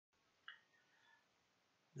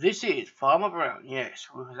This is Farmer Brown, yes,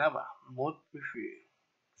 with another mod review.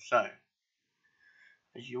 So,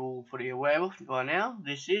 as you're all pretty aware of by now,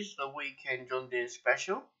 this is the Weekend John Deere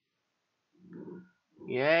special.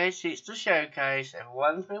 Yes, it's the showcase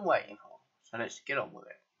everyone's been waiting for, so let's get on with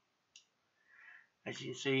it. As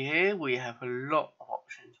you can see here, we have a lot of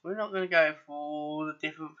options. We're not going to go for all the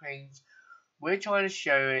different things. We're trying to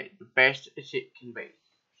show it the best as it can be.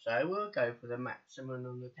 So we'll go for the maximum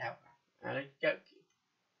on the tower. And go.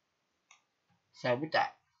 So with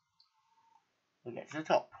that, we get to the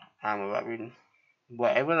top, and we're having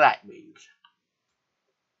whatever that means,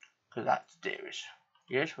 because that's Deere's.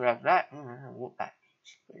 Yes, we have that. I don't know what that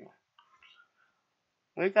means. But anyway.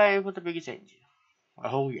 We're going for the biggest engine.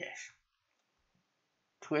 Oh yes,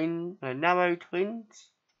 narrow twins,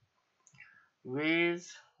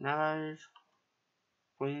 rears, narrows,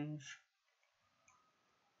 twins,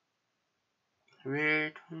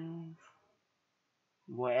 rear twins,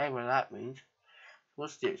 whatever that means.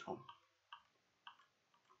 What's this one?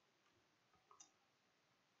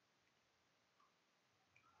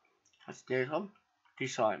 That's this one.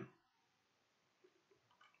 Design.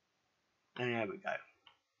 And there we go.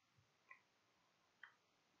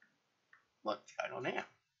 What's going on here?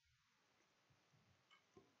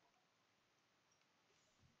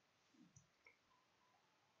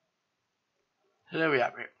 So there we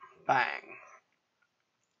have it. Bang.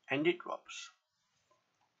 And it drops.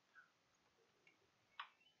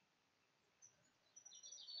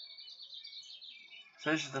 So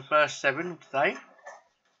this is the first 7 of today.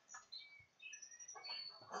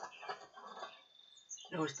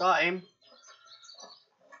 We'll start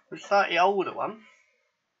the older one.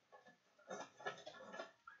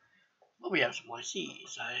 Well, we have some ICs,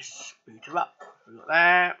 so let's boot her up. We've got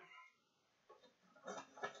that.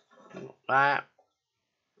 We've got that.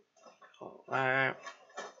 Got that.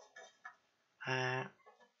 That.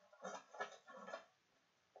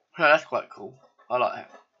 Oh, that's quite cool. I like that.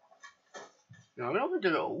 No, we're not going to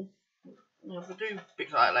do it all. We're going to do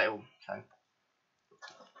bits like that later on. So,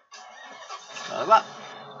 start her up.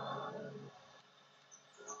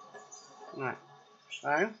 Right.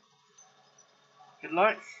 So,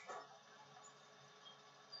 headlights.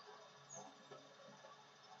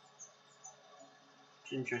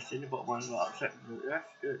 It's interesting, the bottom one's like upset with it.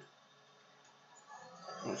 That's good.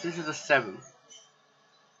 Right, so this is a 7.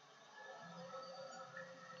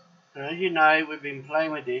 And as you know, we've been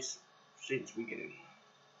playing with this since the beginning.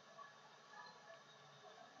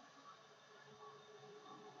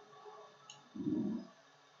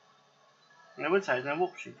 And I would say there's no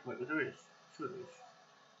option for it, but there is. Sure there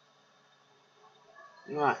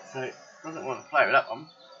is. Right, so it doesn't want to play with that one.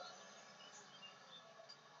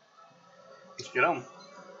 Let's get on.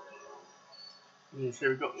 You can see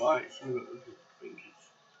we've got lights and we've got the blinkers.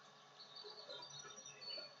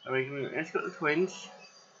 So let's got the twins.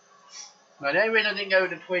 Now the only reason I didn't go with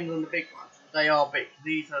the twins on the big ones, they are big.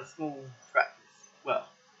 These are small tractors. Well,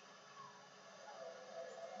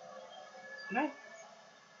 no,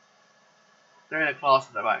 they're in a class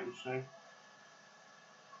of their own, so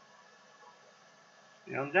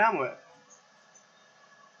yeah, I'm down with it.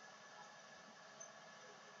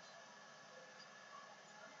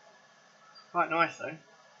 Quite nice though.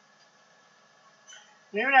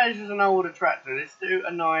 Even though this is an older tractor, let's do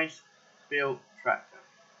a nice built tractor.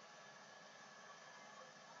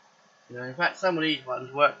 You know, in fact, some of these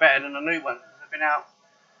ones work better than the new ones that have been out.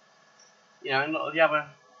 You know, in a lot of the other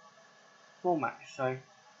formats. So,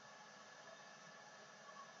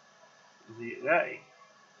 is it dirty?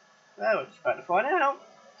 Well, we're just about to find out.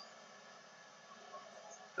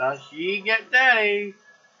 Does she get dirty?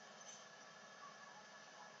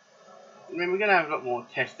 I mean, we're going to have a lot more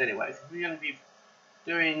tests anyway, so we're going to be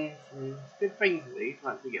doing some good things with these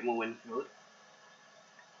once we get more Winfield.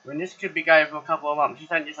 I mean, this could be going for a couple of months.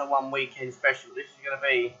 This ain't just a 1 weekend special. This is going to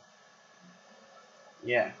be,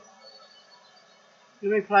 yeah. We're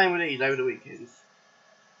going to be playing with these over the weekends.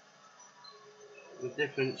 With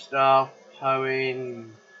different stuff,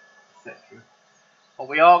 towing, etc. But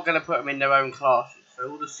we are going to put them in their own classes. So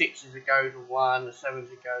all the 6s will go to one, the 7s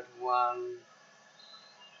will go to one,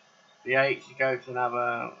 the 8s will go to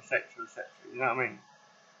another, etc, etc. You know what I mean?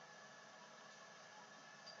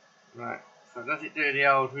 Right. So does it do the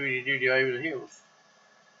old Rudy Doody over the hills?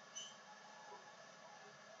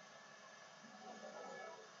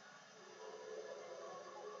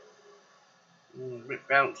 A bit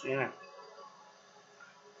bouncy, isn't it?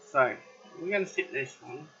 So, we're going to stick this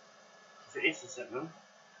one, so it is a 7.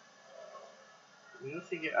 We're going to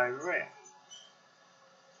stick it over here.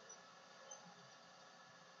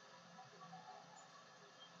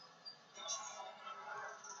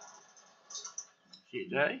 See it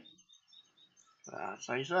dirty? I'd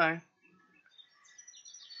say so.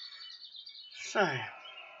 So,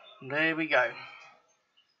 there we go.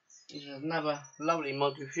 This is another lovely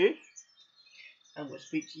mod review, and we'll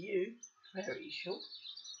speak to you very shortly.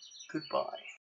 Goodbye.